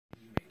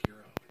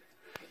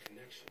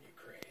connection you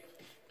crave.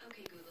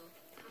 Okay, Google.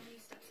 How many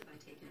steps have I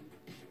taken?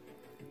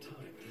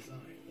 Time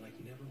designed like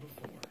never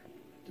before.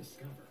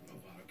 Discover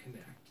Movado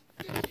Connect.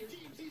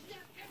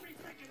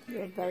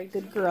 You're a very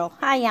good girl.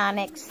 Hi,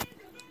 Onyx.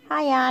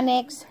 Hi,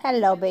 Onyx.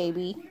 Hello,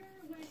 baby.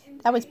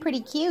 That was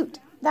pretty cute.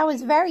 That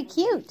was very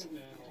cute.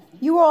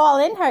 You were all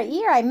in her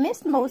ear. I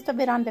missed most of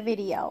it on the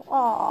video.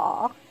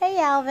 Aw. Hey,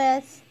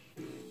 Elvis.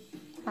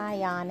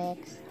 Hi,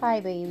 Onyx. Hi,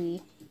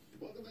 baby.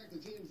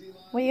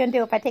 What are you going to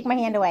do if I take my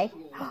hand away?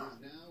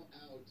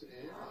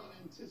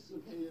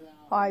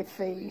 Hi,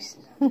 face.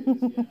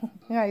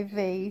 Hi,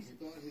 face.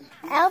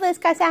 Elvis,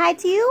 can I say hi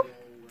to you?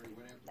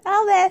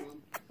 Elvis.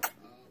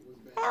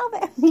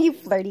 Elvis. You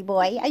flirty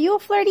boy. Are you a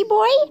flirty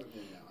boy?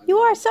 You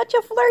are such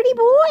a flirty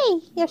boy.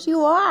 Yes,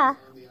 you are.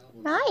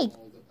 Hi.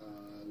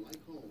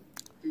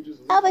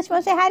 Elvis, you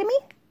want to say hi to me?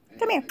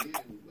 Come here.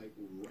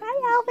 Hi,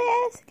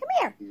 Elvis. Come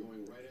here.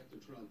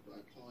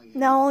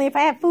 No, only if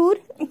I have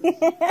food.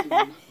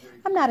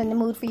 I'm not in the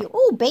mood for you.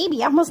 Oh,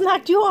 baby, I almost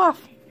knocked you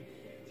off.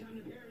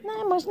 I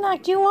almost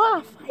knocked you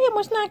off. I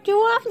almost knocked you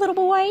off, little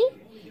boy.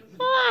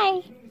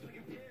 Hi.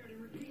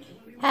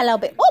 Hello,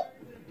 baby. Oh,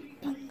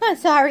 I'm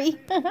sorry.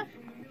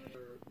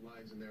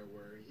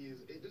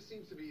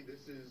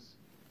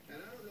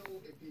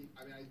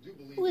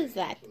 Who is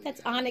that?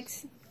 That's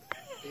Onyx.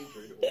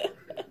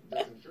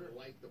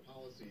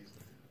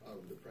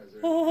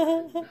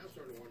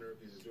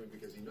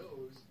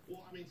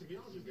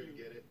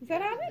 Is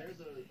that Onyx?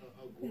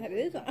 That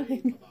is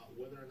Onyx.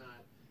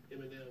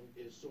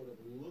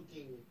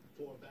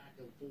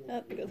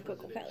 Oh, there goes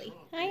Coco Pelli.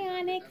 Hi,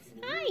 Onyx.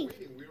 Hi.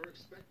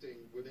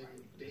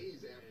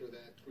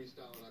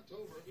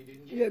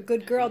 You're a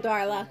good girl,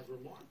 Darla.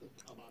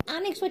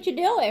 Onyx, what you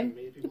doing?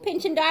 You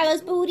pinching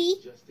Darla's booty?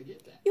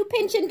 You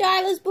pinching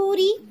Darla's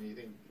booty?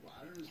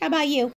 How about you?